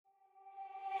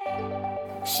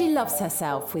She Loves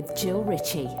Herself with Jill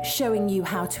Ritchie, showing you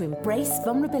how to embrace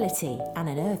vulnerability and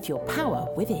unearth your power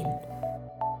within.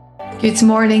 Good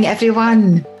morning,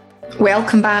 everyone.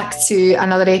 Welcome back to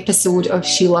another episode of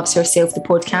She Loves Herself, the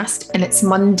podcast. And it's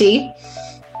Monday,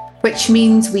 which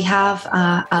means we have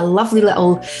a lovely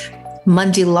little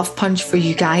Monday love punch for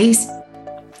you guys.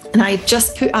 And I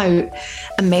just put out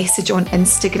a message on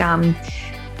Instagram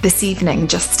this evening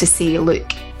just to say,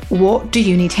 look, what do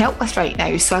you need help with right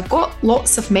now? So I've got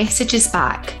lots of messages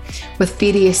back with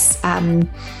various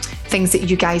things that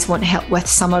you guys want help with,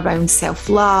 some around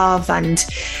self-love and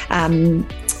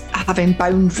having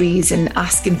boundaries and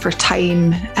asking for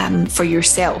time for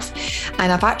yourself.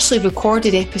 And I've actually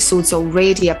recorded episodes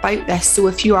already about this. So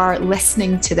if you are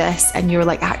listening to this and you're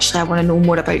like, actually, I want to know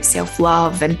more about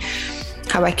self-love and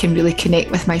how I can really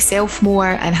connect with myself more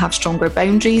and have stronger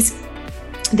boundaries,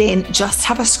 then just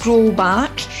have a scroll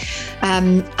back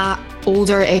at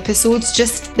older episodes.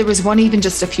 There was one even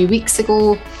just a few weeks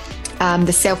ago.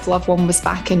 The self-love one was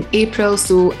back in April.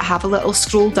 So have a little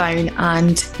scroll down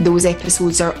and those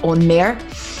episodes are on there.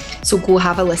 So go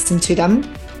have a listen to them.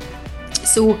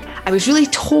 So I was really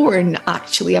torn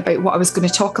actually about what I was going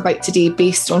to talk about today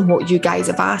based on what you guys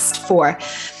have asked for.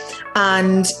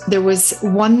 And there was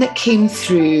one that came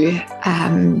through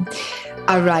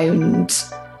around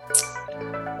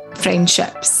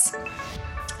friendships,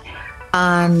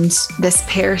 and this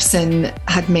person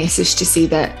had messaged to say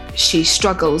that she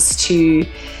struggles to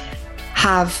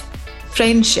have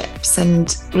friendships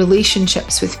and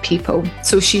relationships with people.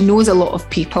 So she knows a lot of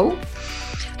people,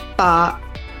 but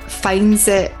finds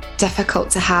it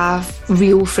difficult to have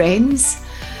real friends.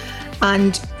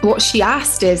 And what she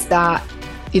asked is that,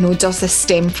 does this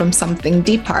stem from something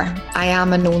deeper? I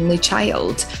am an only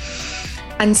child.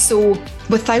 And so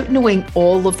without knowing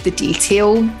all of the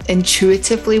detail,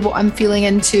 intuitively what I'm feeling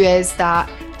into is that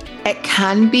it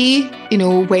can be,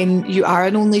 when you are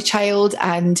an only child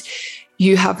and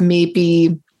you have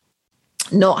maybe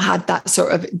not had that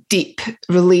sort of deep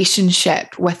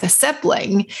relationship with a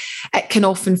sibling, it can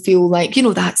often feel like,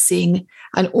 that saying,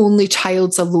 an only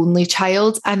child's a lonely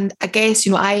child. And I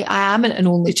guess, I am an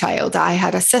only child. I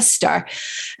had a sister.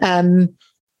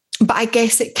 But I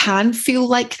guess it can feel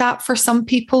like that for some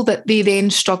people, that they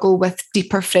then struggle with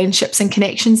deeper friendships and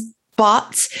connections.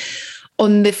 But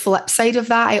on the flip side of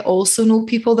that, I also know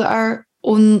people that are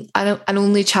an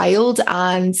only child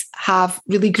and have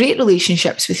really great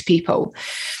relationships with people.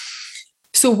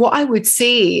 So what I would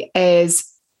say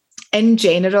is, in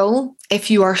general, if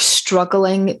you are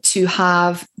struggling to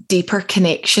have deeper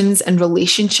connections and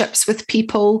relationships with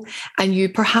people and you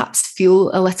perhaps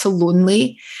feel a little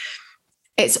lonely,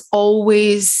 it's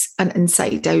always an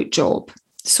inside out job.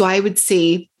 So I would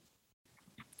say,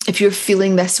 if you're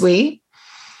feeling this way,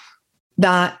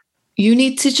 that you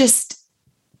need to just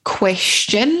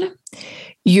question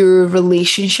your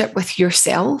relationship with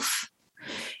yourself.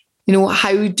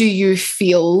 How do you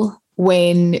feel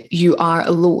when you are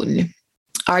alone?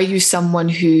 Are you someone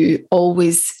who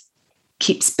always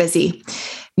keeps busy?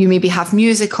 You maybe have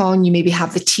music on, you maybe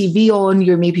have the TV on,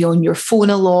 you're maybe on your phone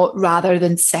a lot rather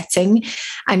than sitting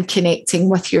and connecting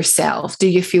with yourself. Do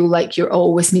you feel like you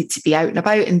always need to be out and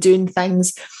about and doing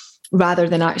things rather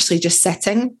than actually just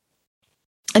sitting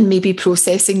and maybe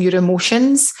processing your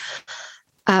emotions?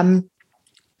 On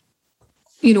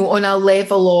a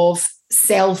level of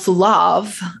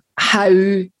self-love, how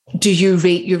do you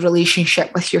rate your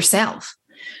relationship with yourself?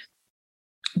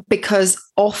 Because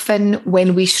often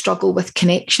when we struggle with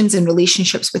connections and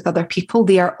relationships with other people,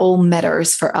 they are all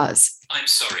mirrors for us. I'm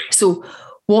sorry. So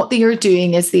what they are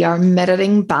doing is they are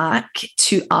mirroring back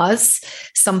to us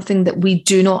something that we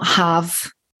do not have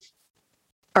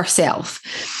ourselves.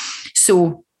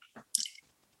 So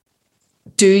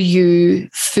do you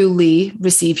fully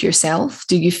receive yourself?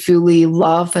 Do you fully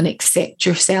love and accept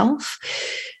yourself?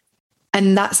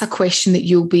 And that's a question that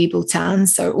you'll be able to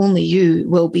answer. Only you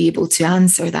will be able to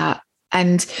answer that.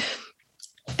 And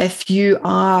if you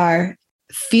are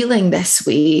feeling this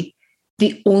way,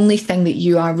 the only thing that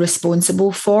you are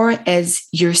responsible for is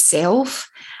yourself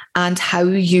and how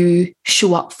you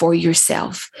show up for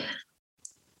yourself.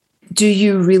 Do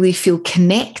you really feel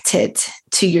connected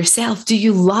to yourself? Do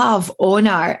you love,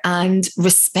 honor, and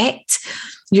respect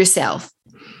yourself?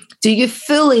 Do you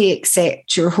fully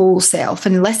accept your whole self?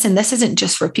 And listen, this isn't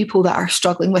just for people that are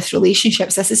struggling with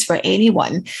relationships. This is for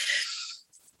anyone.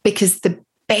 Because the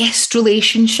best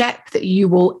relationship that you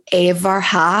will ever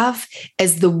have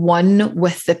is the one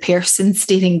with the person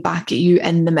staring back at you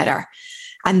in the mirror.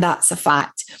 And that's a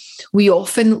fact. We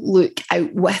often look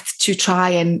outwith to try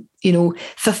and,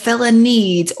 fulfill a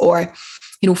need or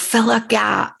fill a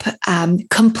gap,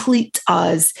 complete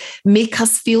us, make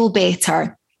us feel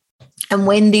better. And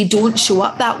when they don't show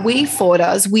up that way for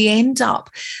us, we end up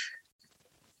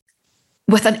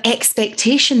with an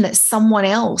expectation that it's someone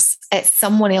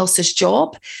else's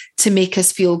job to make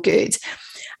us feel good.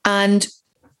 And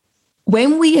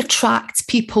when we attract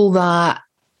people that,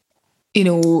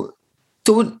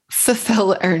 don't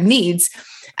fulfill our needs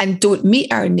and don't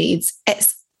meet our needs,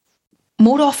 it's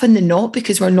more often than not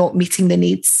because we're not meeting the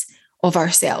needs of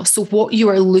ourselves. So what you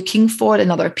are looking for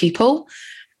in other people,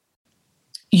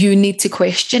 you need to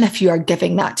question if you are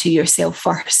giving that to yourself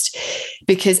first,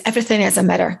 because everything is a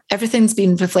mirror. Everything's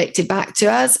been reflected back to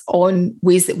us on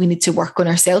ways that we need to work on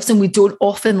ourselves. And we don't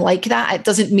often like that. It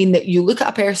doesn't mean that you look at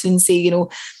a person and say,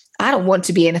 I don't want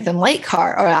to be anything like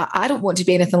her, or I don't want to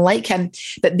be anything like him,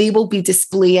 but they will be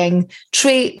displaying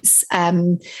traits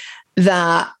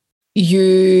that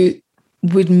you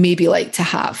would maybe like to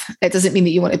have. It doesn't mean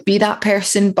that you want to be that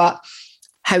person, but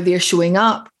how they're showing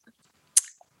up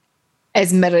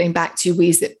is mirroring back to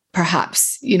ways that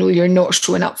perhaps, you're not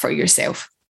showing up for yourself.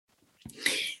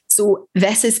 So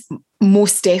this is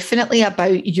most definitely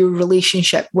about your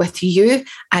relationship with you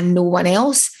and no one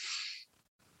else.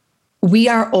 We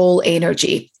are all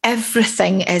energy.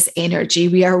 Everything is energy.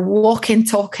 We are walking,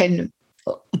 talking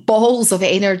balls of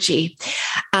energy,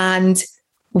 and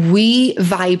we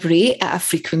vibrate at a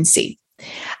frequency.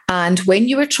 And when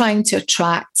you are trying to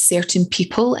attract certain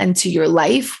people into your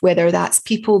life, whether that's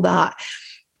people that,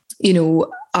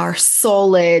 are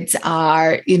solid,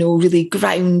 are, really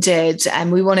grounded,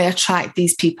 and we want to attract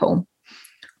these people,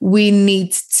 we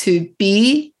need to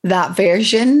be that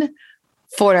version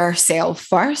for ourselves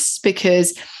first,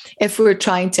 because if we're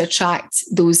trying to attract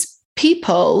those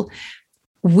people,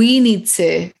 we need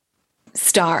to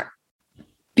start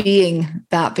being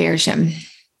that version.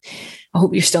 I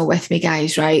hope you're still with me,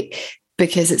 guys, right?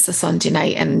 Because it's a Sunday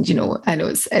night and, I know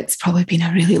it's probably been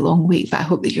a really long week, but I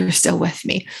hope that you're still with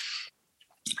me.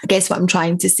 I guess what I'm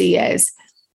trying to say is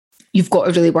you've got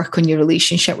to really work on your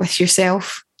relationship with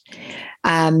yourself.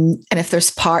 And if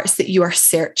there's parts that you are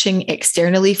searching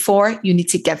externally for, you need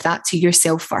to give that to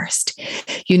yourself first.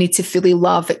 You need to fully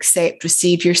love, accept,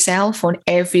 receive yourself on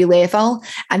every level.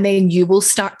 And then you will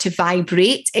start to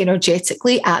vibrate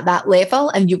energetically at that level,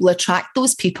 and you will attract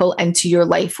those people into your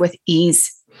life with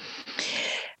ease.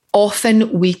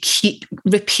 Often we keep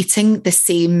repeating the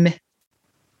same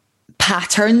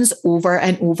patterns over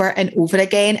and over and over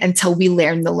again until we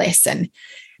learn the lesson.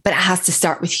 But it has to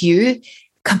start with you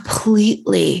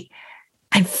completely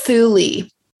and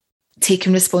fully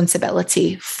taking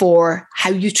responsibility for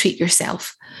how you treat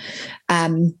yourself.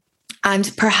 And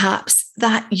perhaps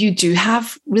that you do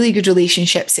have really good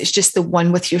relationships. It's just the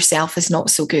one with yourself is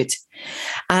not so good.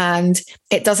 And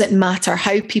it doesn't matter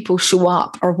how people show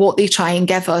up or what they try and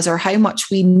give us or how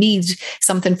much we need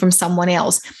something from someone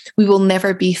else. We will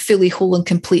never be fully whole and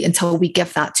complete until we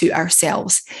give that to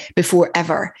ourselves before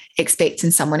ever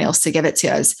expecting someone else to give it to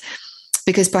us.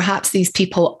 Because perhaps these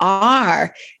people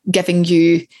are giving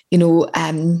you,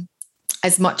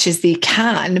 as much as they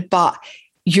can, but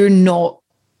you're not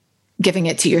giving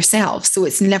it to yourself. So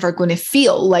it's never going to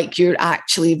feel like you're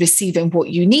actually receiving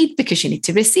what you need, because you need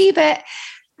to receive it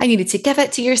and you need to give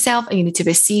it to yourself and you need to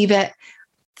receive it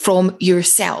from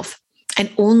yourself. And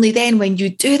only then when you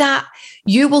do that,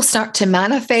 you will start to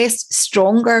manifest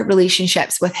stronger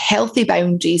relationships with healthy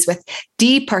boundaries, with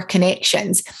deeper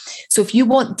connections. So if you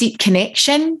want deep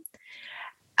connection,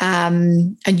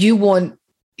 and you want,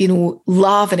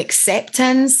 love and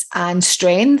acceptance and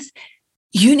strength,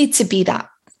 you need to be that.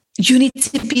 You need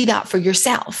to be that for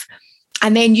yourself.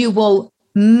 And then you will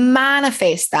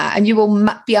manifest that, and you will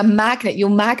be a magnet. You'll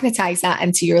magnetize that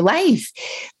into your life.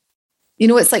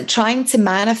 It's like trying to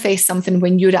manifest something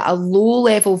when you're at a low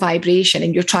level vibration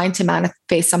and you're trying to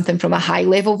manifest something from a high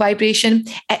level vibration.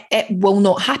 It will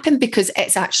not happen, because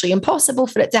it's actually impossible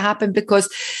for it to happen, because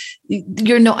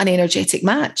you're not an energetic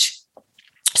match.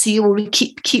 So you will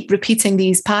keep repeating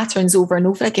these patterns over and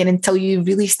over again until you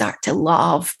really start to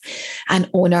love and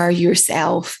honor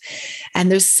yourself. And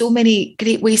there's so many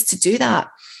great ways to do that,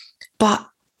 but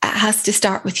it has to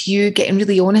start with you getting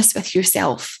really honest with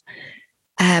yourself.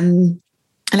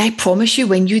 And I promise you,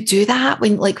 when you do that,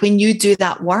 when you do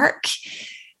that work,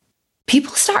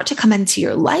 people start to come into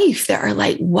your life that are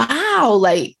like, wow,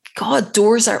 like, God,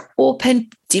 doors are open,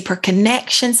 deeper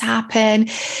connections happen.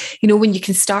 When you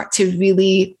can start to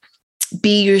really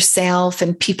be yourself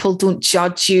and people don't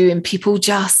judge you and people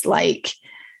just like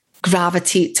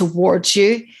gravitate towards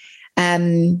you.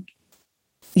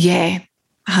 It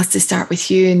has to start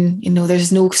with you. And,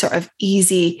 there's no sort of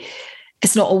easy,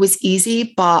 it's not always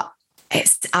easy, but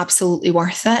it's absolutely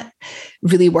worth it.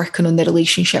 Really working on the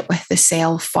relationship with the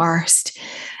self first.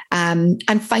 And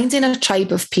finding a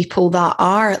tribe of people that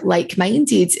are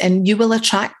like-minded, and you will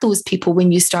attract those people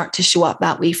when you start to show up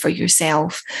that way for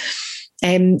yourself.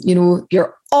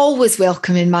 You're always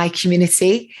welcome in my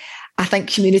community. I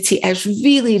think community is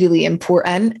really, really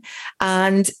important.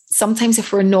 And sometimes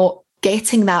if we're not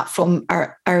getting that from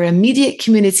our immediate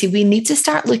community, we need to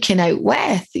start looking out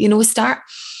with,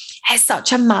 it's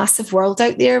such a massive world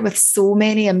out there with so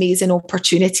many amazing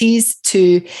opportunities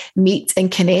to meet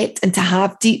and connect and to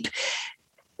have deep,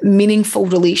 meaningful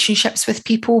relationships with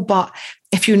people. But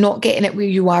if you're not getting it where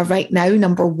you are right now,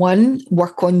 number one,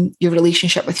 work on your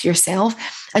relationship with yourself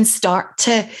and start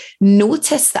to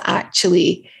notice that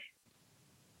actually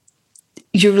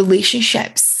your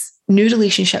new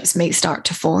relationships might start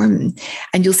to form,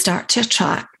 and you'll start to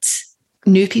attract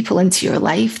new people into your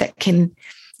life that can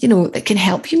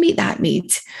help you meet that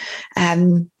need.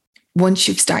 Once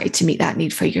you've started to meet that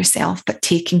need for yourself, but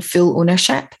taking full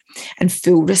ownership and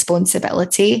full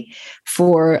responsibility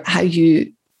for how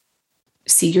you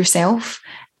see yourself.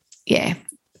 Yeah,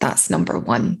 that's number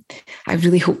one. I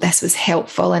really hope this was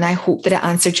helpful, and I hope that it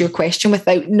answered your question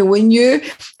without knowing you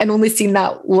and only seeing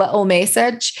that little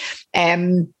message.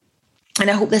 And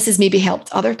I hope this has maybe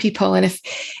helped other people. And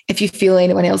if you feel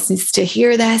anyone else needs to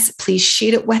hear this, please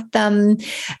share it with them.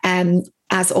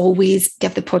 As always,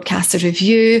 give the podcast a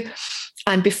review.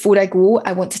 And before I go,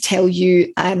 I want to tell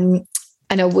you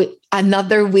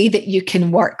another way that you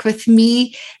can work with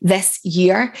me this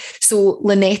year. So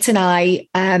Lynette and I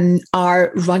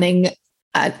are running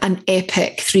an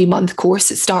epic 3-month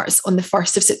course. It starts on the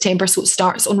 1st of September. So it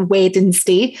starts on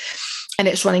Wednesday. And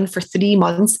it's running for 3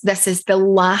 months. This is the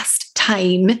last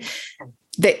time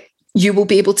that you will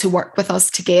be able to work with us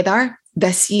together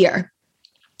this year.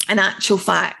 In actual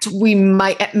fact,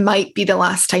 it might be the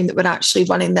last time that we're actually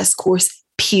running this course,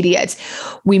 period.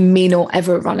 We may not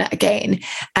ever run it again.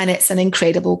 And it's an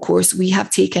incredible course. We have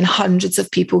taken hundreds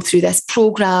of people through this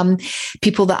program,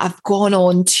 people that have gone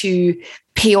on to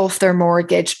pay off their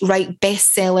mortgage, write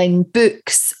best-selling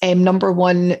books,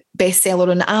 #1 bestseller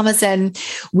on Amazon.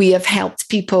 We have helped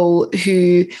people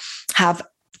who have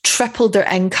tripled their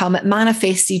income,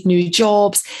 manifested new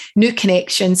jobs, new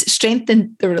connections,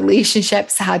 strengthened their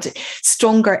relationships, had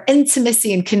stronger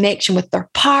intimacy and connection with their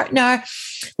partner.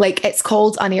 It's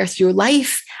called Unearth Your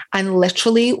Life. And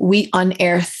literally we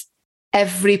unearth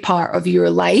every part of your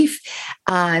life,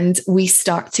 and we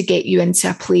start to get you into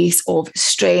a place of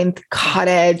strength,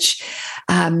 courage,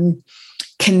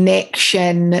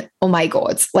 connection. Oh my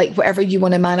God, whatever you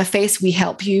want to manifest, we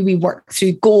help you. We work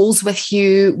through goals with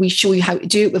you. We show you how to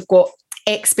do it. We've got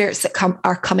experts that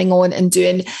are coming on and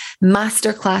doing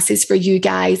master classes for you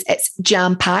guys. It's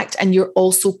jam-packed, and you're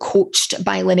also coached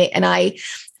by Lynette and I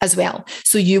as well.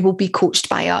 So you will be coached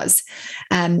by us.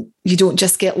 You don't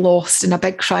just get lost in a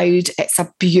big crowd. It's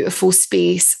a beautiful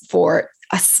space for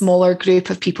a smaller group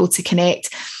of people to connect.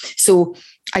 So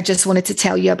I just wanted to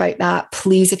tell you about that.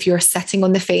 Please, if you're sitting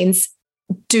on the fence,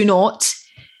 do not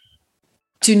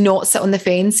sit on the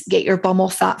fence. Get your bum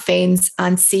off that fence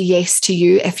and say yes to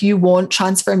you. If you want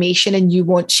transformation and you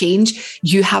want change,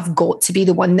 you have got to be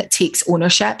the one that takes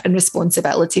ownership and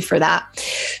responsibility for that.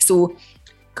 So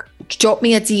drop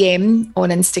me a DM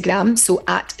on Instagram, so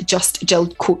at Just Jill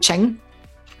Coaching.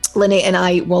 Lynette and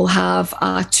I will have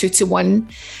a 2-to-1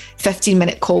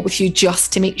 15-minute call with you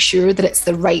just to make sure that it's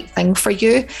the right thing for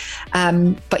you.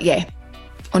 But yeah,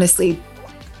 honestly,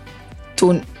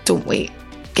 don't wait.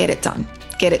 Get it done.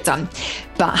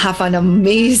 But have an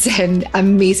amazing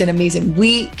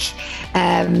week,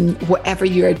 whatever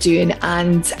you are doing.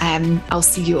 And I'll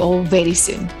see you all very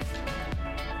soon.